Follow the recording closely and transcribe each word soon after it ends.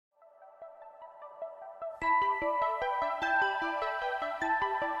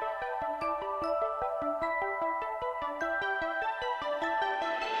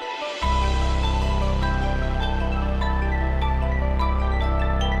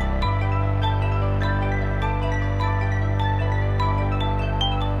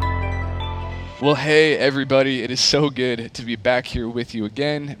Well, hey, everybody. It is so good to be back here with you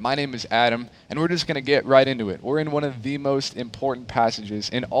again. My name is Adam, and we're just going to get right into it. We're in one of the most important passages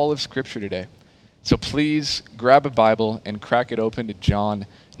in all of Scripture today. So please grab a Bible and crack it open to John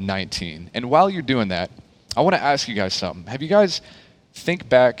 19. And while you're doing that, I want to ask you guys something. Have you guys think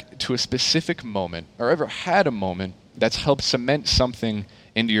back to a specific moment, or ever had a moment that's helped cement something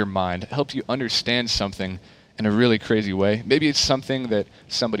into your mind, helped you understand something in a really crazy way? Maybe it's something that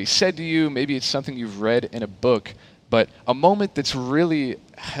somebody said to you, maybe it's something you've read in a book, but a moment that's really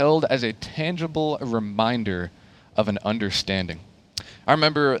held as a tangible reminder of an understanding. I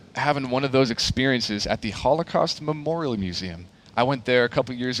remember having one of those experiences at the Holocaust Memorial Museum. I went there a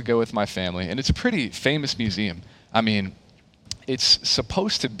couple years ago with my family, and it's a pretty famous museum. I mean, it's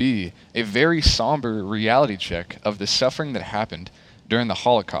supposed to be a very somber reality check of the suffering that happened during the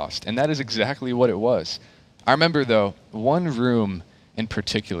Holocaust, and that is exactly what it was. I remember, though, one room in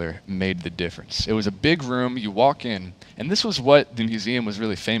particular made the difference. It was a big room. You walk in, and this was what the museum was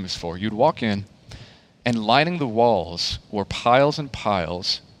really famous for. You'd walk in, and lining the walls were piles and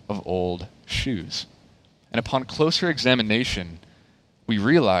piles of old shoes. And upon closer examination, we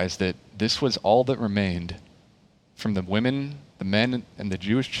realized that this was all that remained from the women, the men, and the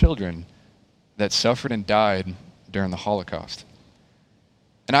Jewish children that suffered and died during the Holocaust.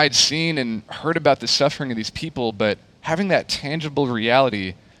 And I had seen and heard about the suffering of these people, but having that tangible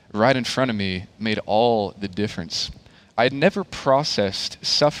reality right in front of me made all the difference. I had never processed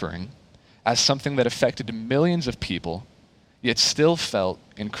suffering as something that affected millions of people, yet still felt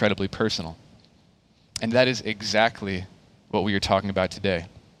incredibly personal. And that is exactly what we are talking about today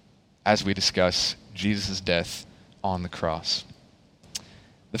as we discuss Jesus' death on the cross.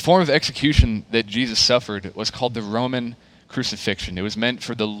 The form of execution that Jesus suffered was called the Roman crucifixion. It was meant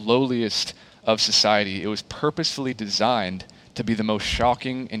for the lowliest of society. It was purposefully designed to be the most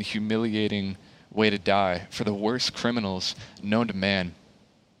shocking and humiliating way to die for the worst criminals known to man.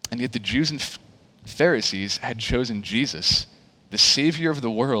 And yet the Jews and Pharisees had chosen Jesus, the Savior of the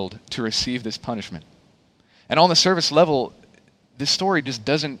world, to receive this punishment. And on the surface level, this story just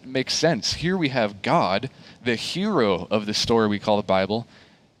doesn't make sense. Here we have God, the hero of the story we call the Bible,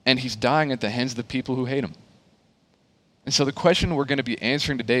 and he's dying at the hands of the people who hate him. And so the question we're going to be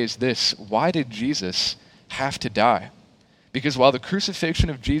answering today is this: why did Jesus have to die? Because while the crucifixion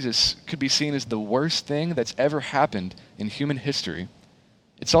of Jesus could be seen as the worst thing that's ever happened in human history,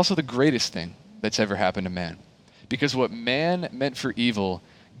 it's also the greatest thing that's ever happened to man. Because what man meant for evil,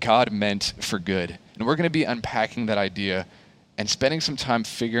 God meant for good. And we're going to be unpacking that idea and spending some time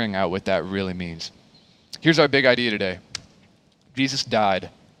figuring out what that really means. Here's our big idea today. Jesus died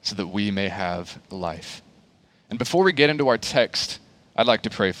so that we may have life. And before we get into our text, I'd like to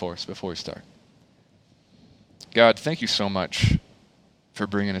pray for us before we start. God, thank you so much for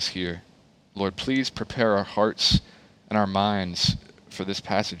bringing us here. Lord, please prepare our hearts and our minds for this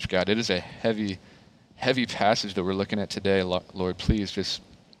passage, God. It is a heavy, heavy passage that we're looking at today. Lord, please just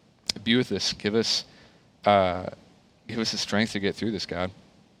be with us. Give us the strength to get through this, God.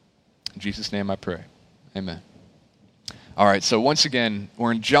 In Jesus' name I pray. Amen. All right, so once again,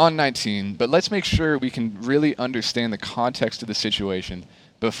 we're in John 19, but let's make sure we can really understand the context of the situation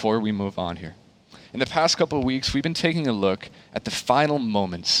before we move on here. In the past couple of weeks, we've been taking a look at the final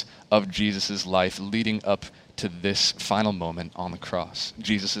moments of Jesus' life leading up to this final moment on the cross.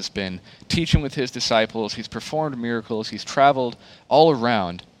 Jesus has been teaching with his disciples, he's performed miracles, he's traveled all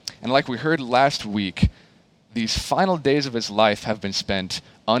around, and like we heard last week, these final days of his life have been spent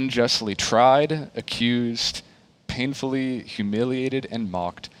unjustly tried, accused, painfully humiliated and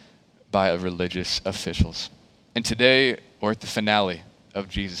mocked by religious officials. And today, we're at the finale of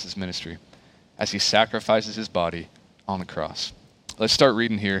Jesus' ministry as he sacrifices his body on the cross. Let's start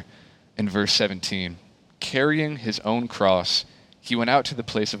reading here in verse 17. Carrying his own cross, he went out to the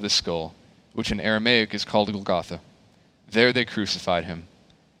place of the skull, which in Aramaic is called Golgotha. There they crucified him,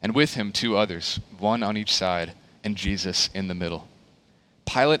 and with him 2 others, one on each side, and Jesus in the middle.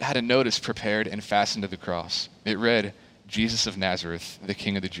 Pilate had a notice prepared and fastened to the cross. It read, Jesus of Nazareth, the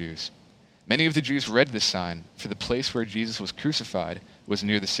King of the Jews. Many of the Jews read this sign, for the place where Jesus was crucified was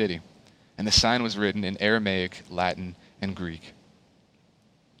near the city, and the sign was written in Aramaic, Latin, and Greek.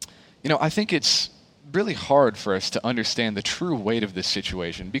 You know, I think it's really hard for us to understand the true weight of this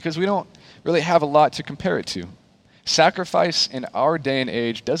situation because we don't really have a lot to compare it to. Sacrifice in our day and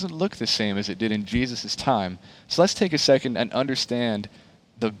age doesn't look the same as it did in Jesus' time. So let's take a second and understand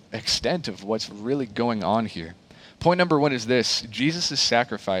the extent of what's really going on here. Point number 1 is this: Jesus'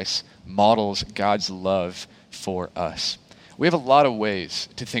 sacrifice models God's love for us. We have a lot of ways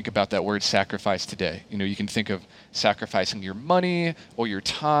to think about that word sacrifice today. You can think of sacrificing your money or your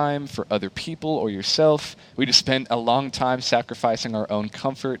time for other people or yourself. We just spent a long time sacrificing our own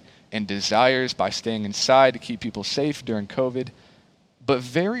comfort and desires by staying inside to keep people safe during COVID. But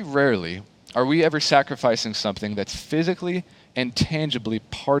very rarely are we ever sacrificing something that's physically and tangibly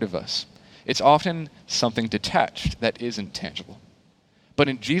part of us. It's often something detached that isn't tangible. But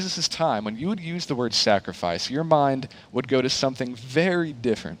in Jesus' time, when you would use the word sacrifice, your mind would go to something very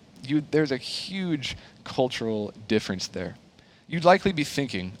different. There's a huge cultural difference there. You'd likely be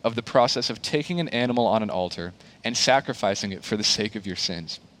thinking of the process of taking an animal on an altar and sacrificing it for the sake of your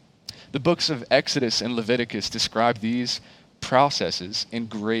sins. The books of Exodus and Leviticus describe these processes in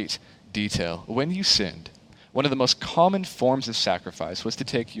great detail. When you sinned, one of the most common forms of sacrifice was to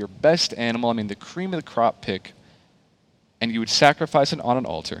take your best animal, the cream of the crop pick, and you would sacrifice it on an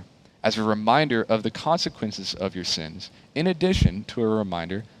altar as a reminder of the consequences of your sins, in addition to a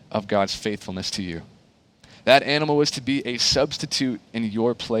reminder of God's faithfulness to you. That animal was to be a substitute in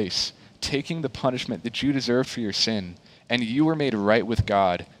your place, taking the punishment that you deserved for your sin, and you were made right with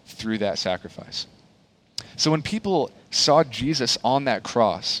God through that sacrifice. So when people saw Jesus on that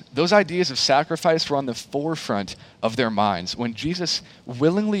cross, those ideas of sacrifice were on the forefront of their minds. When Jesus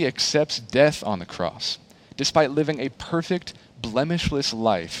willingly accepts death on the cross, despite living a perfect, blemishless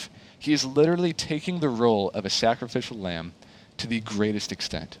life, he is literally taking the role of a sacrificial lamb to the greatest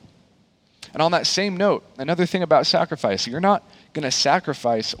extent. And on that same note, another thing about sacrifice, you're not going to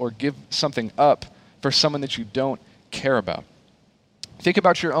sacrifice or give something up for someone that you don't care about. Think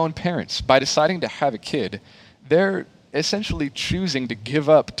about your own parents. By deciding to have a kid, they're essentially choosing to give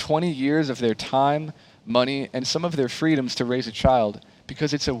up 20 years of their time, money, and some of their freedoms to raise a child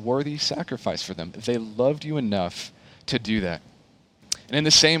because it's a worthy sacrifice for them. They loved you enough to do that. And in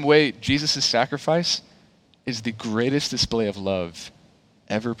the same way, Jesus' sacrifice is the greatest display of love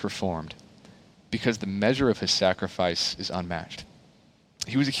ever performed because the measure of his sacrifice is unmatched.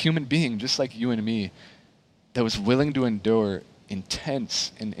 He was a human being just like you and me that was willing to endure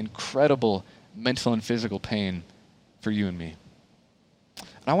intense and incredible mental and physical pain for you and me.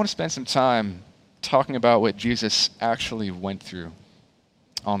 And I want to spend some time talking about what Jesus actually went through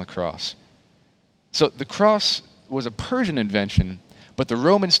on the cross. So the cross was a Persian invention, but the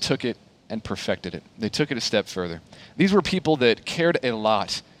Romans took it and perfected it. They took it a step further. These were people that cared a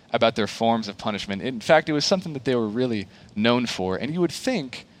lot about their forms of punishment. In fact, it was something that they were really known for. And you would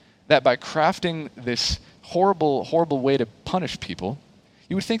think that by crafting this horrible, horrible way to punish people,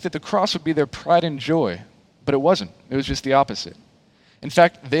 you would think that the cross would be their pride and joy, but it wasn't. It was just the opposite. In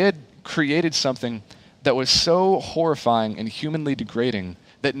fact, they had created something that was so horrifying and humanly degrading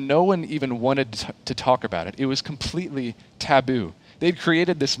that no one even wanted to talk about it. It was completely taboo. They'd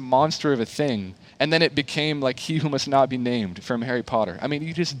created this monster of a thing, and then it became like He Who Must Not Be Named from Harry Potter.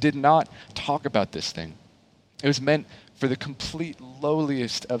 You just did not talk about this thing. It was meant for the complete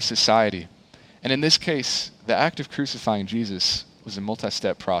lowliest of society. And in this case, the act of crucifying Jesus was a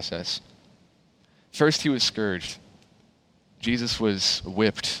multi-step process. First, he was scourged. Jesus was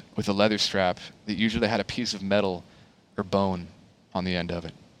whipped with a leather strap that usually had a piece of metal or bone on the end of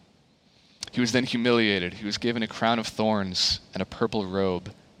it. He was then humiliated. He was given a crown of thorns and a purple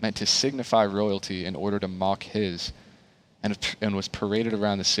robe meant to signify royalty in order to mock his, and was paraded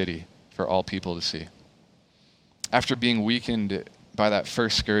around the city for all people to see. After being weakened by that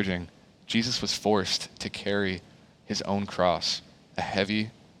first scourging, Jesus was forced to carry his own cross, a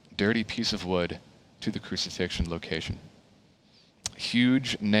heavy, dirty piece of wood, to the crucifixion location.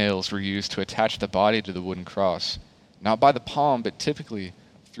 Huge nails were used to attach the body to the wooden cross, not by the palm, but typically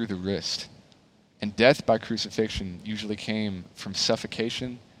through the wrist. And death by crucifixion usually came from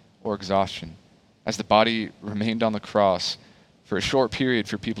suffocation or exhaustion, as the body remained on the cross for a short period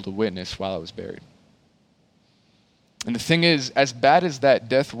for people to witness while it was buried. And the thing is, as bad as that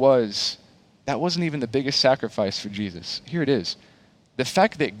death was, that wasn't even the biggest sacrifice for Jesus. Here it is. The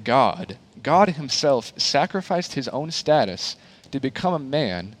fact that God himself sacrificed his own status to become a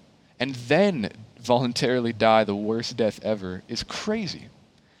man and then voluntarily die the worst death ever is crazy.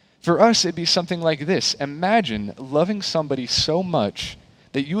 For us, it'd be something like this. Imagine loving somebody so much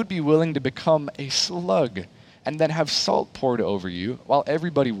that you would be willing to become a slug and then have salt poured over you while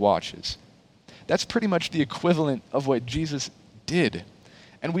everybody watches. That's pretty much the equivalent of what Jesus did.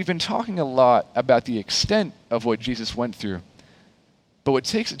 And we've been talking a lot about the extent of what Jesus went through. But what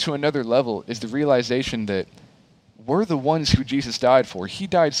takes it to another level is the realization that we're the ones who Jesus died for. He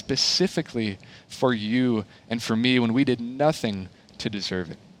died specifically for you and for me when we did nothing to deserve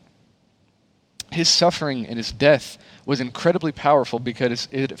it. His suffering and his death was incredibly powerful because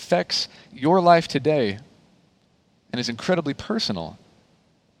it affects your life today and is incredibly personal,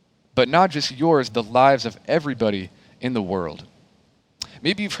 but not just yours, the lives of everybody in the world.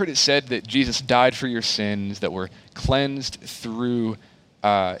 Maybe you've heard it said that Jesus died for your sins, that were cleansed through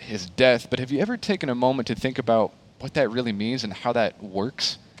his death, but have you ever taken a moment to think about what that really means and how that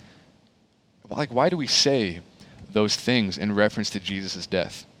works? Like, why do we say those things in reference to Jesus'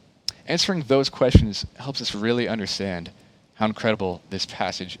 death? Answering those questions helps us really understand how incredible this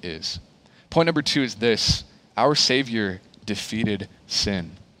passage is. Point number 2 is this: our Savior defeated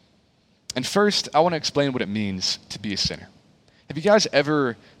sin. And first, I want to explain what it means to be a sinner. Have you guys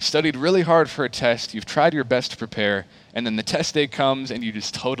ever studied really hard for a test, you've tried your best to prepare, and then the test day comes and you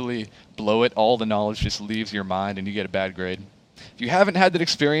just totally blow it, all the knowledge just leaves your mind and you get a bad grade? If you haven't had that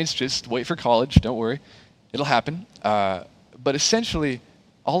experience, just wait for college, don't worry. It'll happen. But essentially,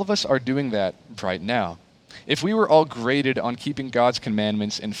 all of us are doing that right now. If we were all graded on keeping God's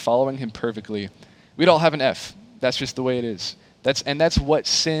commandments and following him perfectly, we'd all have an F. That's just the way it is. That's what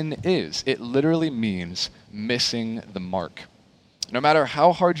sin is. It literally means missing the mark. No matter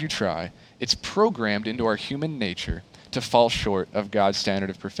how hard you try, it's programmed into our human nature to fall short of God's standard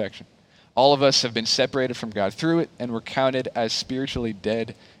of perfection. All of us have been separated from God through it, and we're counted as spiritually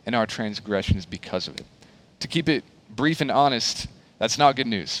dead in our transgressions because of it. To keep it brief and honest, that's not good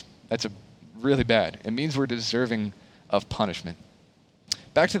news. That's really bad. It means we're deserving of punishment.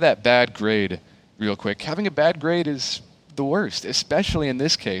 Back to that bad grade real quick. Having a bad grade is the worst, especially in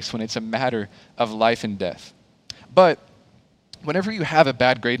this case when it's a matter of life and death. But whenever you have a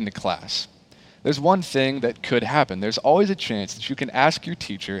bad grade in a class, there's one thing that could happen. There's always a chance that you can ask your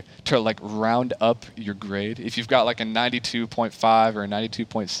teacher to round up your grade. If you've got a 92.5 or a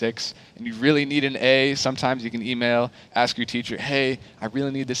 92.6 and you really need an A, sometimes you can email, ask your teacher, hey, I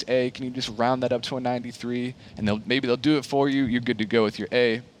really need this A. Can you just round that up to a 93? And maybe they'll do it for you. You're good to go with your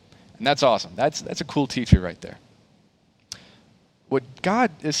A. And that's awesome. That's a cool teacher right there. What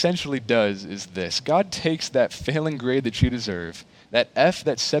God essentially does is this. God takes that failing grade that you deserve, that F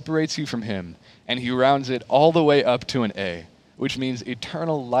that separates you from him, and he rounds it all the way up to an A, which means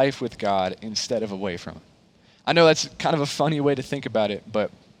eternal life with God instead of away from him. I know that's kind of a funny way to think about it,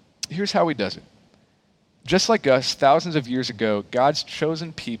 but here's how he does it. Just like us, thousands of years ago, God's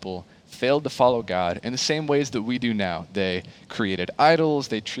chosen people failed to follow God in the same ways that we do now. They created idols,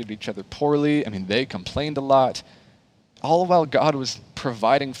 they treated each other poorly, they complained a lot, all while God was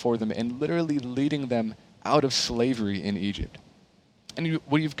providing for them and literally leading them out of slavery in Egypt. And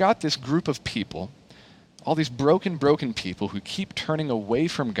when you've got this group of people, all these broken people who keep turning away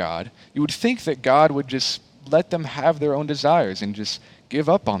from God, you would think that God would just let them have their own desires and just give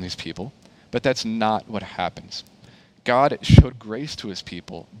up on these people. But that's not what happens. God showed grace to his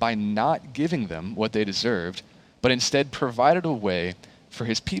people by not giving them what they deserved, but instead provided a way for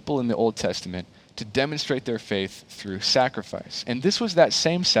his people in the Old Testament to demonstrate their faith through sacrifice. And this was that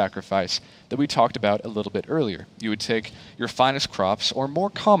same sacrifice that we talked about a little bit earlier. You would take your finest crops, or more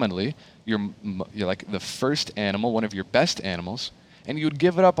commonly, the first animal, one of your best animals, and you would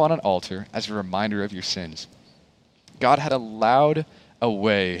give it up on an altar as a reminder of your sins. God had allowed a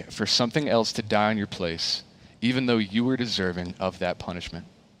way for something else to die in your place, even though you were deserving of that punishment.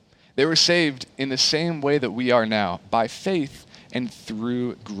 They were saved in the same way that we are now, by faith and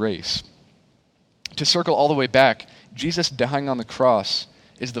through grace. To circle all the way back, Jesus dying on the cross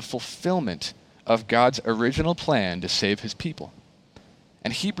is the fulfillment of God's original plan to save his people.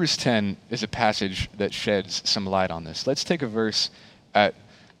 And Hebrews 10 is a passage that sheds some light on this. Let's take a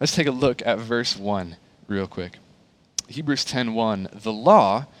look at verse 1 real quick. Hebrews 10:1, the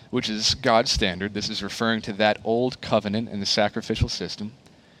law, which is God's standard, this is referring to that old covenant and the sacrificial system,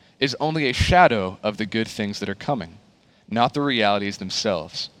 is only a shadow of the good things that are coming, not the realities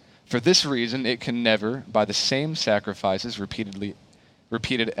themselves. For this reason, it can never, by the same sacrifices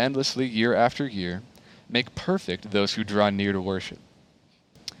repeated endlessly year after year, make perfect those who draw near to worship.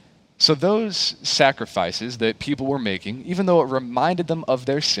 So those sacrifices that people were making, even though it reminded them of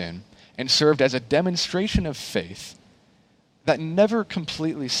their sin and served as a demonstration of faith, that never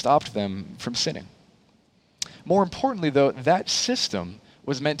completely stopped them from sinning. More importantly, though, that system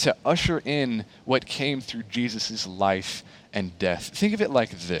was meant to usher in what came through Jesus' life and death. Think of it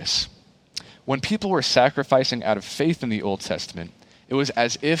like this. When people were sacrificing out of faith in the Old Testament, it was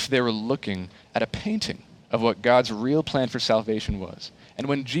as if they were looking at a painting of what God's real plan for salvation was. And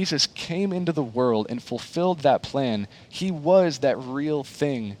when Jesus came into the world and fulfilled that plan, he was that real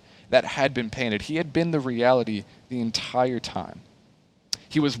thing that had been painted. He had been the reality the entire time.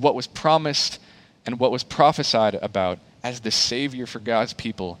 He was what was promised and what was prophesied about as the Savior for God's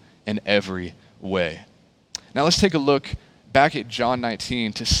people in every way. Now let's take a look back at John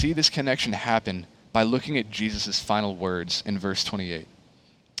 19 to see this connection happen by looking at Jesus' final words in verse 28.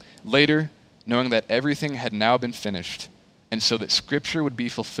 Later, knowing that everything had now been finished, and so that Scripture would be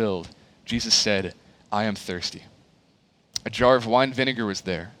fulfilled, Jesus said, "I am thirsty." A jar of wine vinegar was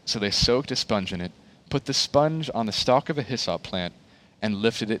there, so they soaked a sponge in it, put the sponge on the stalk of a hyssop plant, and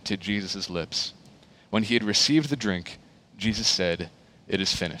lifted it to Jesus' lips. When he had received the drink, Jesus said, "It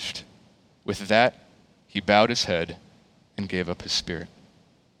is finished." With that, he bowed his head and gave up his spirit.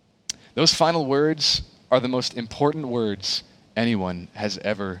 Those final words are the most important words anyone has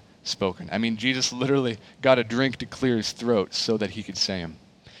ever spoken. I mean, Jesus literally got a drink to clear his throat so that he could say them.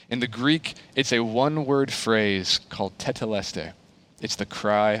 In the Greek, it's a one-word phrase called tetelestai. It's the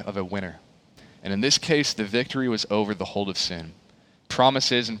cry of a winner. And in this case, the victory was over the hold of sin.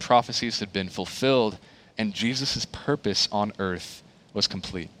 Promises and prophecies had been fulfilled, and Jesus' purpose on earth was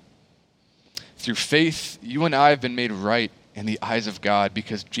complete. Through faith, you and I have been made right in the eyes of God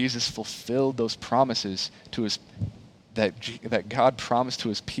because Jesus fulfilled those promises to that God promised to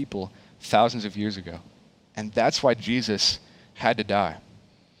his people thousands of years ago. And that's why Jesus had to die.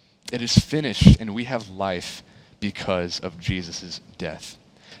 It is finished, and we have life because of Jesus' death.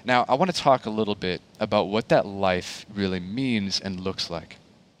 Now, I want to talk a little bit about what that life really means and looks like.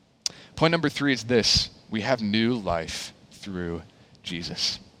 Point number 3 is this: we have new life through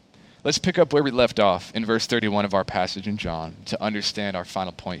Jesus. Let's pick up where we left off in verse 31 of our passage in John to understand our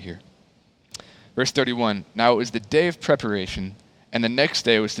final point here. Verse 31, now it was the day of preparation, and the next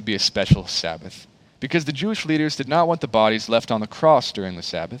day was to be a special Sabbath. Because the Jewish leaders did not want the bodies left on the cross during the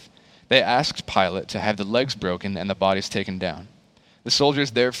Sabbath, they asked Pilate to have the legs broken and the bodies taken down. The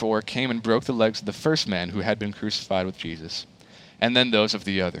soldiers therefore came and broke the legs of the first man who had been crucified with Jesus, and then those of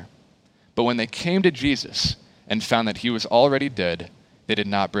the other. But when they came to Jesus and found that he was already dead, they did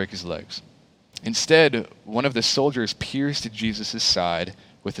not break his legs. Instead, one of the soldiers pierced Jesus' side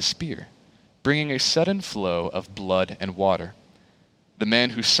with a spear, bringing a sudden flow of blood and water. The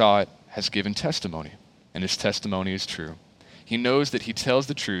man who saw it has given testimony, and his testimony is true. He knows that he tells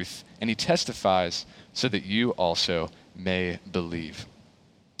the truth, and he testifies so that you also may believe.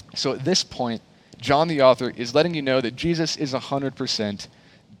 So at this point, John the author is letting you know that Jesus is 100%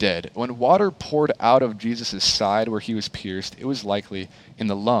 dead. When water poured out of Jesus' side where he was pierced, it was likely in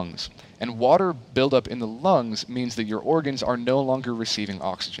the lungs. And water buildup in the lungs means that your organs are no longer receiving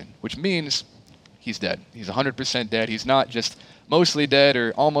oxygen, which means he's dead. He's 100% dead. He's not just mostly dead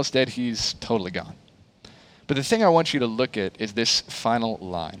or almost dead. He's totally gone. But the thing I want you to look at is this final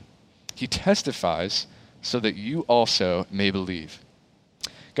line. He testifies so that you also may believe.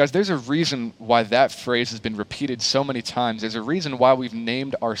 Guys, there's a reason why that phrase has been repeated so many times. There's a reason why we've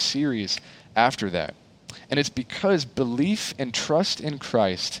named our series after that. And it's because belief and trust in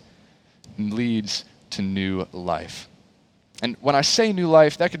Christ leads to new life. And when I say new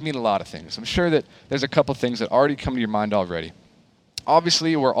life, that could mean a lot of things. I'm sure that there's a couple things that already come to your mind already.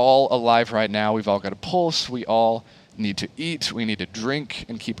 Obviously, we're all alive right now. We've all got a pulse. We all need to eat. We need to drink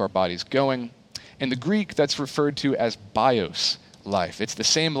and keep our bodies going. In the Greek, that's referred to as bios life. It's the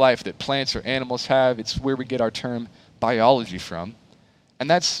same life that plants or animals have. It's where we get our term biology from. And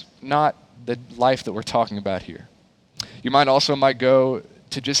that's not the life that we're talking about here. Your mind also might go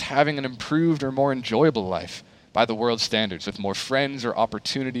to just having an improved or more enjoyable life by the world's standards, with more friends or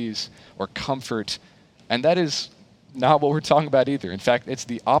opportunities or comfort. And that is not what we're talking about either. In fact, it's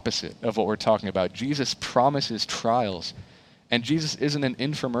the opposite of what we're talking about. Jesus promises trials, and Jesus isn't an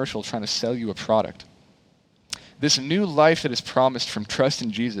infomercial trying to sell you a product. This new life that is promised from trust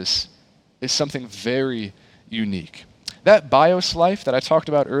in Jesus is something very unique. That bios life that I talked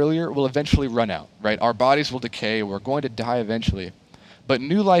about earlier will eventually run out, right? Our bodies will decay. We're going to die eventually. But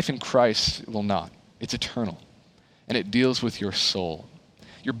new life in Christ will not. It's eternal, and it deals with your soul.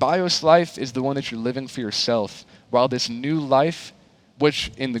 Your bios life is the one that you're living for yourself, while this new life,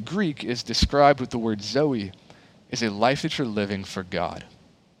 which in the Greek is described with the word Zoe, is a life that you're living for God.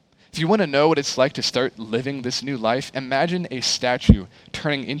 If you want to know what it's like to start living this new life, imagine a statue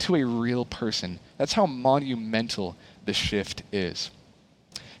turning into a real person. That's how monumental the shift is.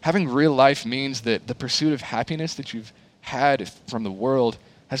 Having real life means that the pursuit of happiness that you've had from the world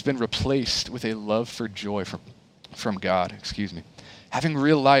has been replaced with a love for joy from God. Having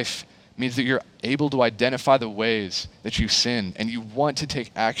real life means that you're able to identify the ways that you sin and you want to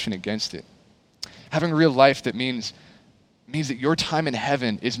take action against it. Having real life that means that your time in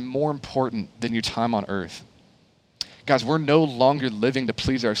heaven is more important than your time on earth. Guys, we're no longer living to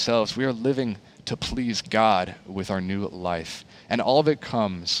please ourselves. We are living to please God with our new life. And all of it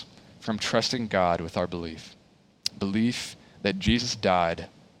comes from trusting God with our belief. Belief that Jesus died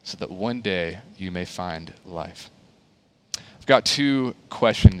so that one day you may find life. I've got 2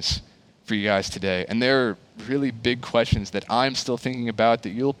 questions for you guys today. And there are really big questions that I'm still thinking about that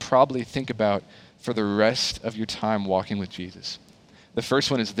you'll probably think about for the rest of your time walking with Jesus. The first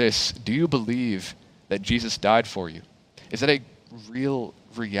one is this: do you believe that Jesus died for you? Is that a real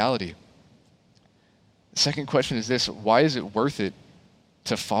reality? The second question is this: why is it worth it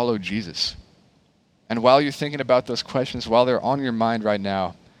to follow Jesus? And while you're thinking about those questions, while they're on your mind right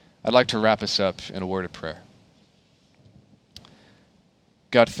now, I'd like to wrap us up in a word of prayer.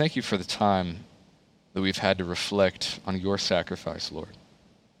 God, thank you for the time that we've had to reflect on your sacrifice, Lord.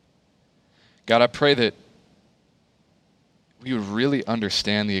 God, I pray that we would really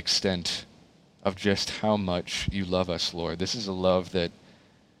understand the extent of just how much you love us, Lord. This is a love that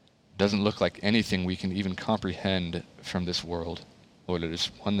doesn't look like anything we can even comprehend from this world. Lord, it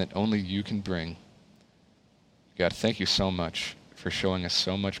is one that only you can bring. God, thank you so much for showing us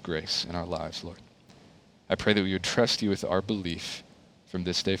so much grace in our lives, Lord. I pray that we would trust you with our belief from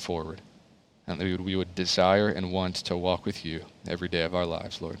this day forward, and that we would desire and want to walk with you every day of our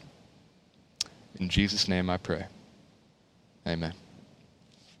lives, Lord. In Jesus' name I pray. Amen.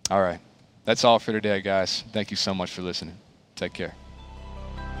 All right. That's all for today, guys. Thank you so much for listening. Take care.